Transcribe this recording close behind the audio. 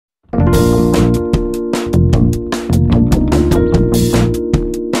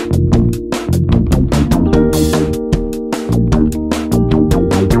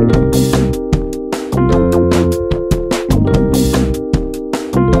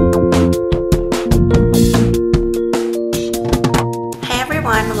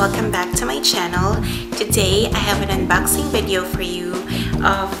Today I have an unboxing video for you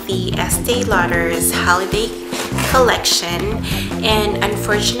of the Estee Lauder's holiday collection, and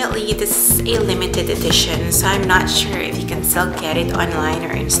unfortunately this is a limited edition, so I'm not sure if you can still get it online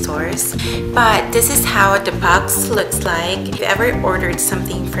or in stores. But this is how the box looks like. If you ever ordered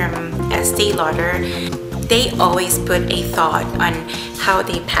something from Estee Lauder, they always put a thought on how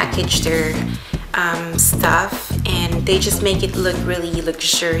they package their stuff, and they just make it look really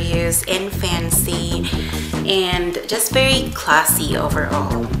luxurious and fancy and just very classy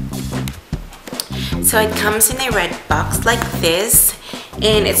overall. So it comes in a red box like this,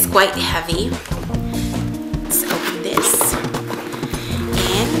 and it's quite heavy. Let's open this,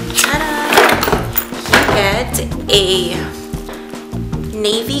 and ta-da! You get a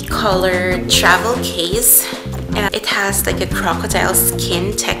navy colored travel case. It has like a crocodile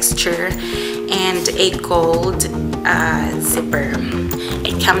skin texture and a gold zipper.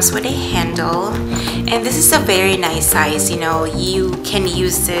 It comes with a handle, and this is a very nice size. You know, you can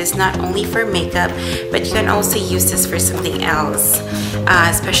use this not only for makeup, but you can also use this for something else,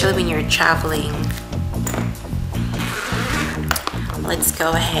 especially when you're traveling. Let's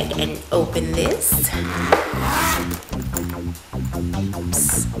go ahead and open this.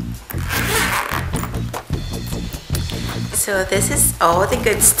 Oops. So this is all the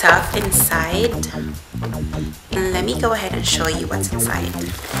good stuff inside, and let me go ahead and show you what's inside.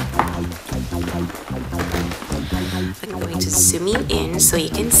 I'm going to zoom you in so you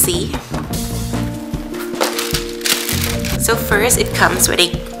can see. So first, it comes with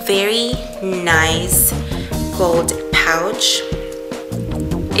a very nice gold pouch.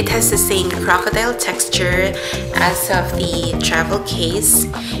 It has the same crocodile texture as of the travel case.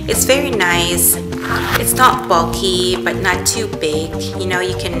 It's very nice. It's not bulky, but not too big. You know,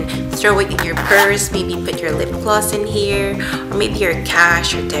 you can throw it in your purse, maybe put your lip gloss in here, or maybe your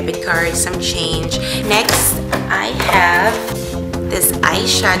cash or debit card, some change. Next, I have this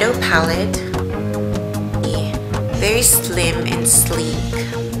eyeshadow palette. Very slim and sleek.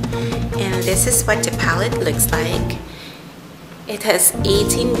 And this is what the palette looks like. It has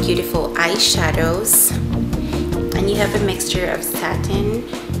 18 beautiful eyeshadows, and you have a mixture of satin,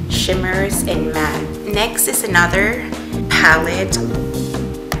 shimmers, and matte. Next is another palette.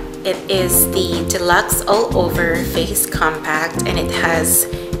 It is the Deluxe All Over Face Compact, and it has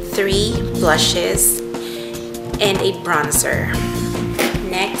 3 blushes and a bronzer.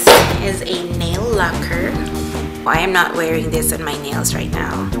 Next is a nail lacquer. I am not wearing this on my nails right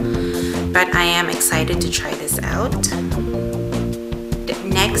now, but I am excited to try this out.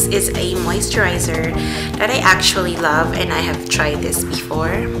 Next is a moisturizer that I actually love, and I have tried this before.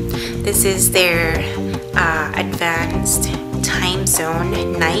 This is their Advanced Time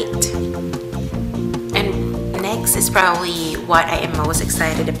Zone Night. And next is probably what I am most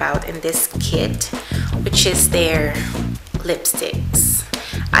excited about in this kit, which is their lipsticks.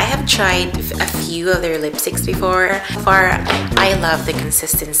 I have tried a few of their lipsticks before. So far, I love the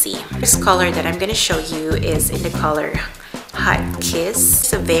consistency. This color that I'm going to show you is in the color Hot Kiss.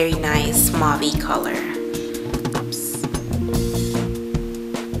 It's a very nice mauve color. Oops.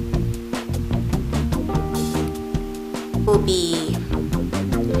 Will be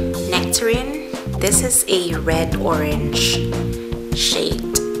Nectarine. This is a red-orange shade.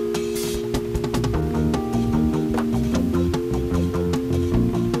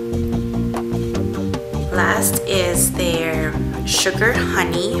 Last is their Sugar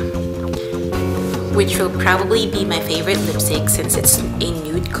Honey, which will probably be my favorite lipstick since it's a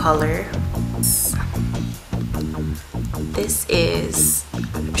nude color. This is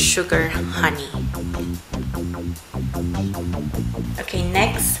Sugar Honey. Okay,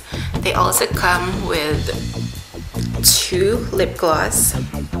 next, they also come with 2 lip gloss.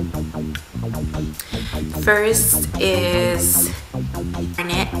 First is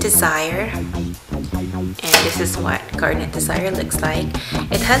Garnet Desire. And this is what Garnet Desire looks like.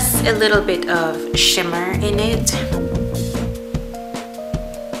 It has a little bit of shimmer in it.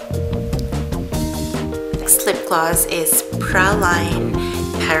 Next lip gloss is Praline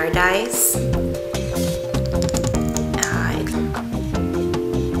Paradise.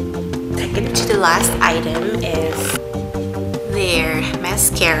 Second to the last item is their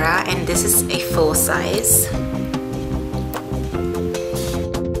mascara, and this is a full size.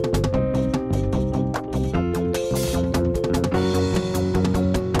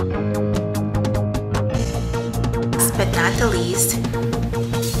 But not the least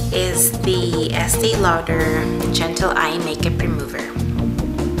is the Estee Lauder Gentle Eye Makeup Remover.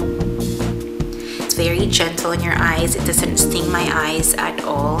 It's very gentle on your eyes. It doesn't sting my eyes at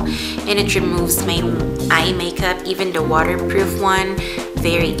all, and it removes my eye makeup, even the waterproof one,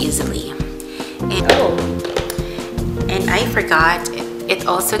 very easily. And I forgot, it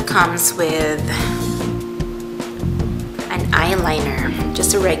also comes with an eyeliner,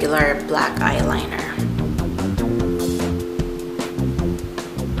 just a regular black eyeliner.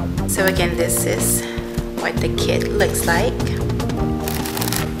 So again, this is what the kit looks like.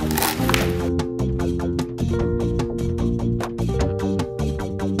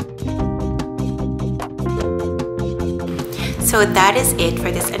 So that is it for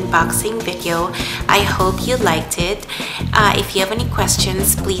this unboxing video. I hope you liked it. If you have any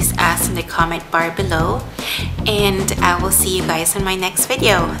questions, please ask in the comment bar below. And I will see you guys in my next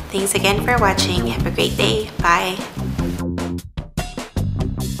video. Thanks again for watching. Have a great day. Bye.